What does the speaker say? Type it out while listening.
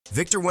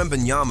Victor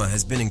Wembanyama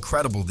has been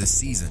incredible this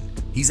season.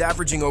 He's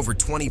averaging over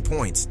 20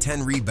 points,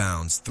 10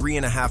 rebounds,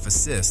 3.5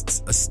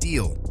 assists, a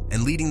steal,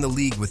 and leading the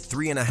league with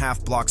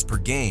 3.5 blocks per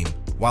game,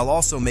 while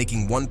also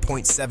making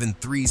 1.7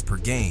 threes per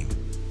game.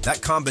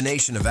 That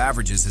combination of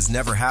averages has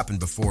never happened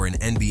before in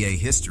NBA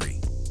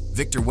history.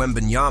 Victor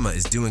Wembanyama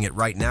is doing it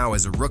right now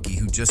as a rookie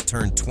who just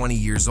turned 20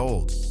 years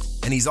old.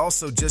 And he's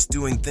also just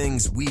doing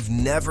things we've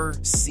never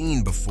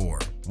seen before.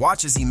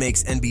 Watch as he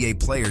makes NBA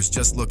players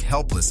just look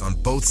helpless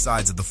on both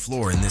sides of the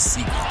floor in this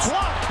sequence.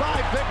 Blocked by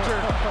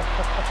Victor.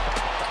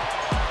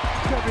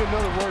 There's got to be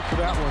another word for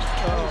that one.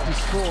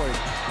 Destroyed.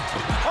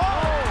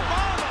 Oh,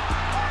 mama!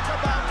 Talk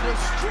about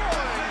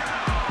destroyed.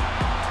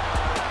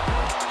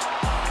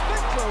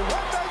 Victor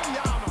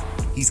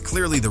Wembanyama. He's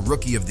clearly the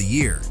Rookie of the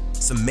Year.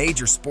 Some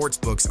major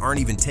sportsbooks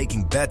aren't even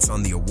taking bets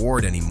on the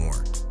award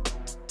anymore.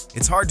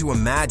 It's hard to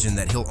imagine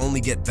that he'll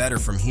only get better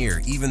from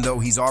here, even though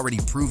he's already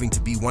proving to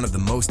be one of the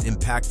most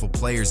impactful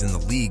players in the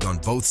league on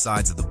both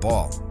sides of the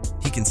ball.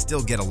 He can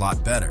still get a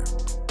lot better.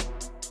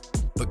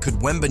 But could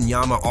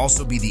Wembanyama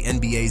also be the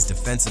NBA's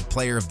Defensive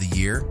Player of the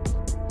Year?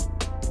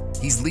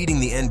 He's leading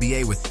the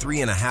NBA with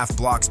 3.5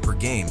 blocks per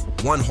game,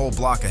 one whole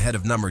block ahead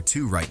of number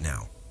 2 right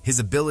now. His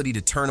ability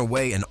to turn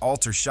away and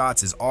alter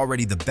shots is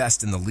already the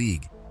best in the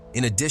league.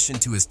 In addition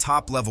to his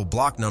top-level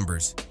block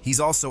numbers, he's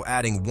also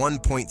adding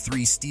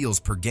 1.3 steals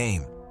per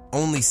game.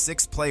 Only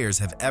 6 players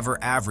have ever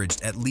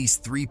averaged at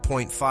least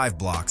 3.5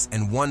 blocks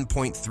and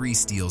 1.3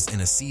 steals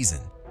in a season.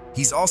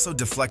 He's also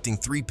deflecting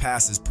 3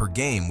 passes per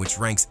game, which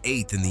ranks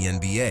 8th in the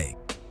NBA.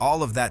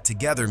 All of that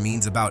together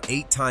means about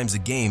 8 times a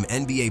game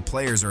NBA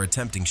players are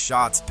attempting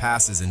shots,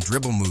 passes, and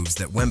dribble moves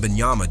that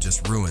Wembanyama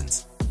just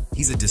ruins.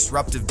 He's a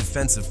disruptive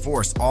defensive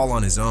force all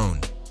on his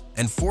own.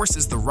 And force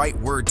is the right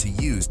word to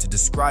use to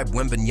describe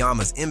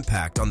Wembanyama's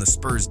impact on the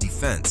Spurs'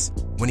 defense.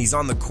 When he's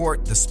on the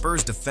court, the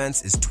Spurs'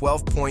 defense is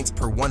 12 points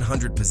per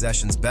 100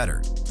 possessions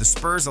better. The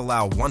Spurs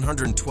allow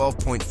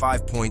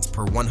 112.5 points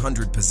per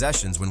 100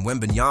 possessions when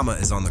Wembanyama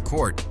is on the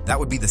court. That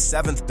would be the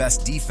 7th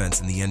best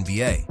defense in the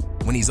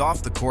NBA. When he's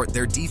off the court,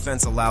 their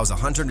defense allows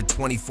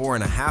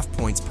 124.5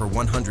 points per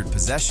 100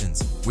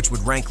 possessions, which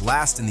would rank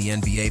last in the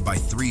NBA by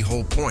 3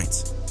 whole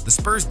points. The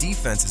Spurs'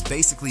 defense is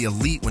basically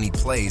elite when he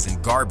plays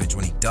and garbage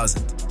when he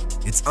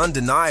doesn't. It's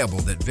undeniable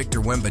that Victor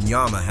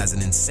Wembanyama has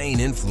an insane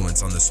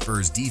influence on the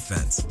Spurs'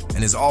 defense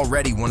and is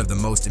already one of the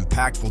most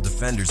impactful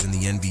defenders in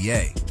the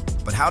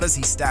NBA. But how does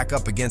he stack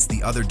up against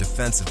the other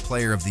Defensive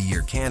Player of the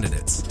Year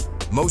candidates?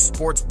 Most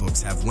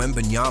sportsbooks have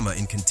Wembanyama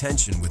in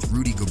contention with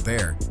Rudy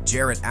Gobert,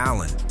 Jarrett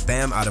Allen,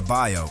 Bam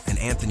Adebayo, and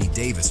Anthony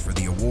Davis for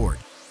the award.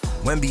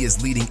 Wemby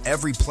is leading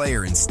every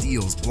player in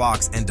steals,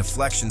 blocks, and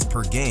deflections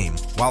per game,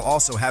 while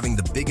also having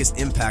the biggest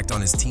impact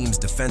on his team's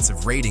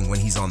defensive rating when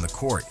he's on the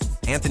court.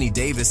 Anthony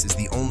Davis is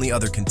the only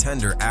other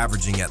contender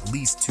averaging at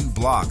least 2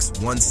 blocks,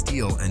 1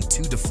 steal, and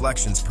 2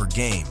 deflections per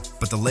game,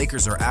 but the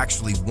Lakers are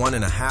actually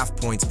 1.5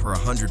 points per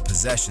 100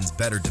 possessions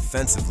better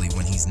defensively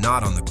when he's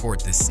not on the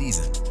court this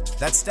season.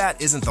 That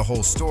stat isn't the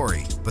whole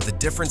story, but the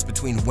difference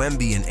between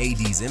Wemby and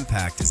AD's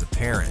impact is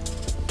apparent.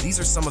 These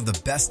are some of the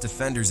best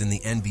defenders in the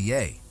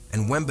NBA.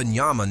 And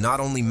Wembanyama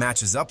not only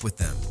matches up with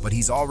them, but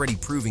he's already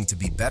proving to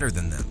be better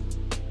than them.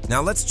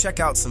 Now let's check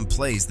out some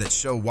plays that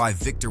show why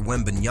Victor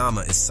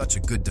Wembanyama is such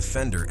a good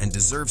defender and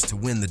deserves to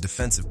win the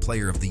Defensive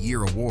Player of the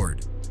Year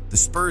award. The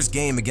Spurs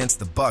game against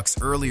the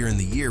Bucks earlier in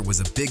the year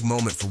was a big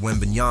moment for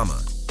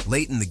Wembanyama.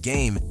 Late in the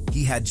game,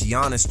 he had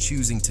Giannis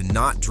choosing to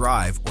not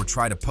drive or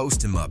try to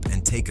post him up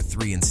and take a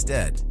 3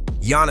 instead.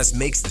 Giannis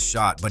makes the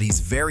shot, but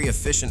he's very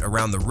efficient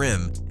around the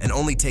rim and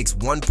only takes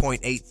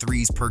 1.8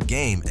 threes per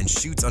game and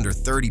shoots under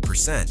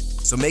 30%,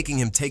 so making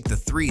him take the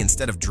 3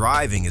 instead of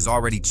driving is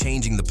already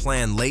changing the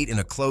plan late in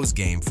a close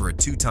game for a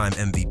 2-time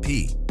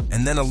MVP.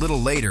 And then a little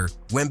later,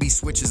 Wemby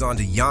switches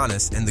onto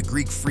Giannis and the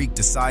Greek Freak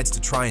decides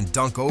to try and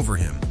dunk over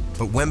him,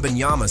 but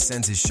Wembanyama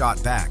sends his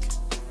shot back.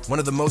 One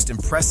of the most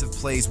impressive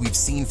plays we've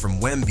seen from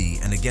Wemby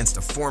and against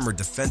a former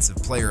Defensive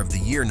Player of the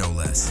Year, no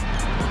less.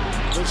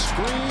 The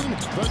screen,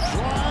 the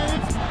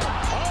drive.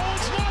 Oh,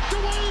 it's knocked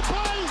away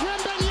by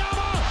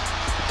Wembanyama!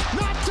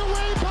 Knocked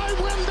away by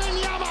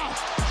Wembanyama!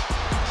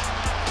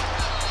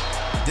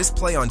 This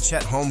play on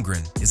Chet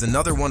Holmgren is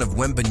another one of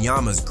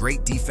Wembanyama's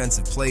great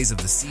defensive plays of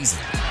the season.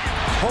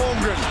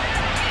 Holmgren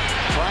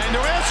trying to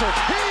answer.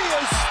 He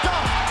is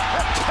stuffed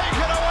and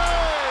taken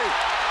away!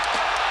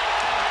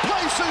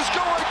 Place is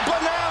going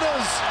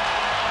bananas!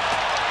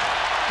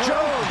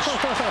 Jones!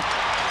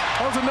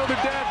 That was another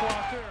dad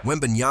block there.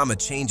 Wembanyama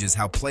changes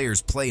how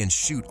players play and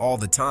shoot all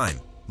the time.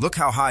 Look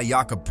how high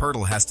Jakob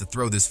Poeltl has to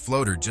throw this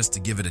floater just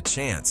to give it a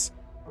chance.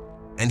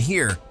 And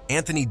here,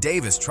 Anthony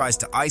Davis tries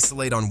to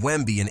isolate on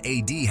Wemby and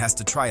AD has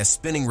to try a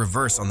spinning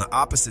reverse on the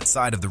opposite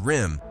side of the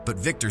rim, but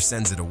Victor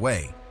sends it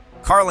away.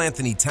 Karl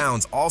Anthony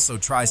Towns also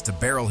tries to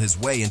barrel his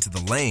way into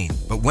the lane,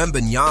 but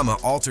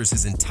Wembanyama alters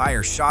his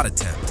entire shot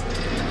attempt.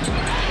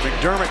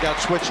 McDermott got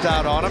switched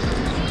out on him.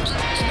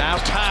 Now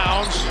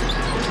Towns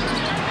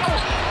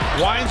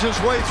winds his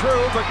way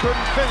through, but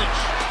couldn't finish.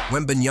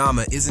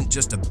 Wembanyama isn't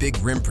just a big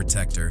rim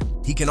protector,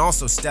 he can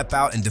also step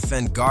out and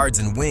defend guards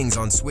and wings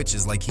on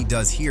switches like he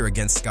does here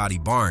against Scotty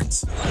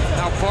Barnes.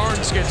 Now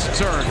Barnes gets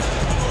turned.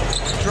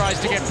 Tries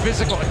to get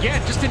physical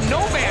again, just in no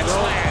man's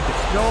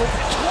land. No.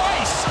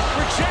 Twice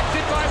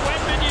rejected by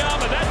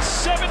Wembanyama. That's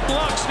 7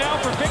 blocks now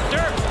for Victor,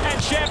 and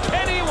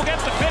Champagnie will get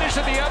the finish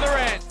at the other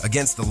end.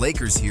 Against the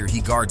Lakers here, he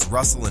guards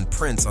Russell and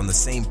Prince on the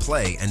same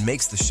play and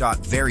makes the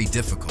shot very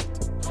difficult.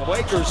 The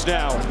Lakers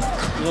now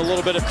in a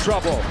little bit of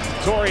trouble.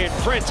 Taurean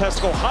Prince has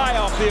to go high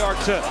off the arc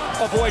to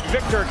avoid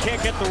Victor.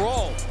 Can't get the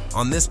roll.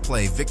 On this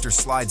play, Victor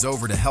slides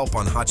over to help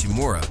on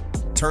Hachimura,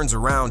 turns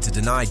around to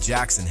deny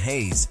Jackson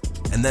Hayes,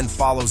 and then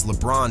follows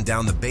LeBron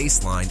down the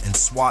baseline and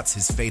swats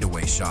his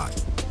fadeaway shot.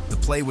 The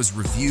play was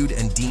reviewed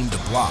and deemed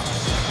a block.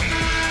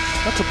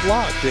 That's a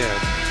block, Dan.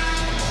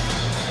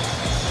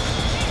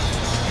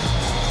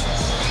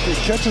 He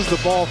catches the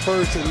ball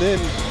first, and then,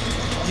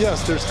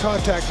 yes, there's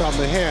contact on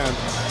the hand,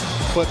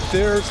 but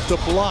there's the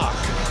block.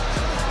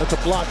 That's a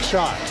block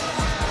shot.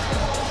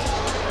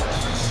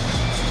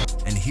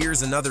 And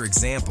here's another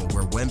example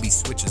where Wemby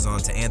switches on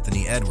to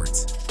Anthony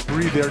Edwards.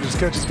 Three there, just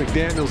catches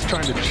McDaniels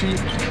trying to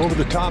cheat over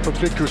the top of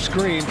Victor's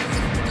screen.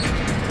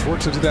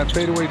 Works into that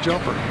fadeaway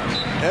jumper.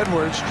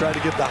 Edwards tried to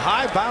get the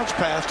high bounce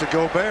pass to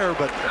Gobert,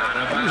 but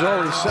he was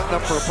already setting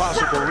up for a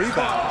possible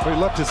rebound.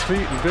 He left his feet,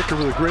 and Victor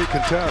with a great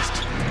contest.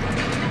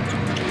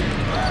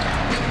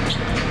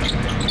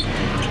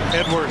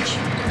 Edwards.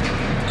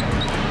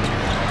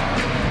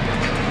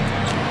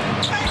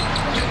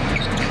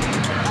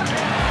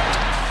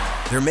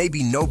 There may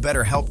be no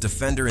better help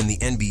defender in the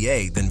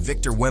NBA than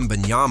Victor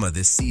Wembanyama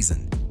this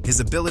season. His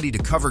ability to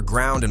cover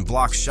ground and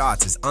block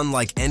shots is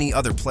unlike any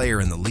other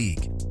player in the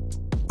league.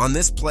 On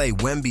this play,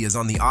 Wemby is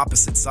on the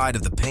opposite side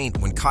of the paint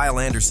when Kyle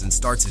Anderson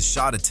starts his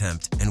shot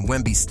attempt, and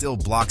Wemby still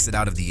blocks it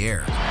out of the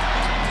air. Blocked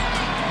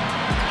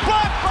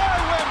by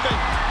Wemby.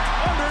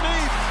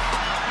 Underneath.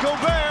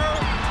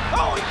 Gobert.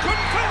 Oh, he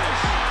couldn't finish.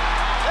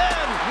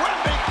 And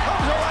Wemby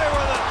comes away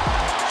with it.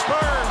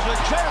 Spurs a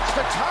chance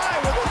to tie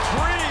with a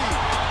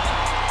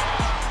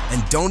 3.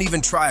 And don't even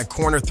try a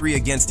corner 3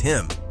 against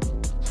him.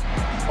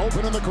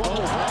 Open in the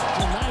corner.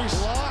 Nice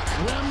block.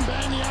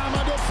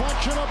 Wembanyama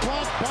deflection, a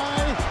block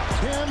by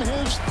him.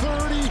 His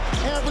 30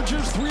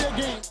 averages 3 a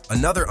game.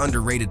 Another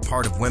underrated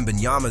part of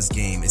Wembanyama's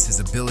game is his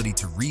ability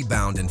to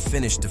rebound and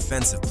finish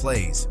defensive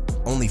plays.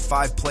 Only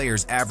 5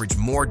 players average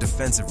more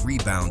defensive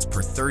rebounds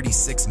per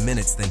 36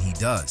 minutes than he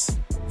does.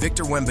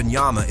 Victor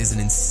Wembanyama is an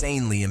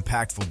insanely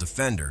impactful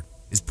defender,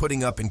 is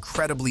putting up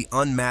incredibly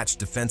unmatched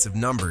defensive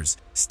numbers,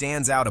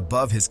 stands out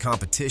above his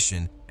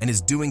competition, and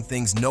is doing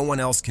things no one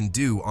else can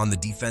do on the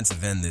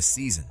defensive end this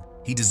season.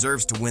 He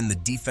deserves to win the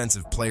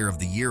Defensive Player of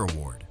the Year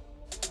award.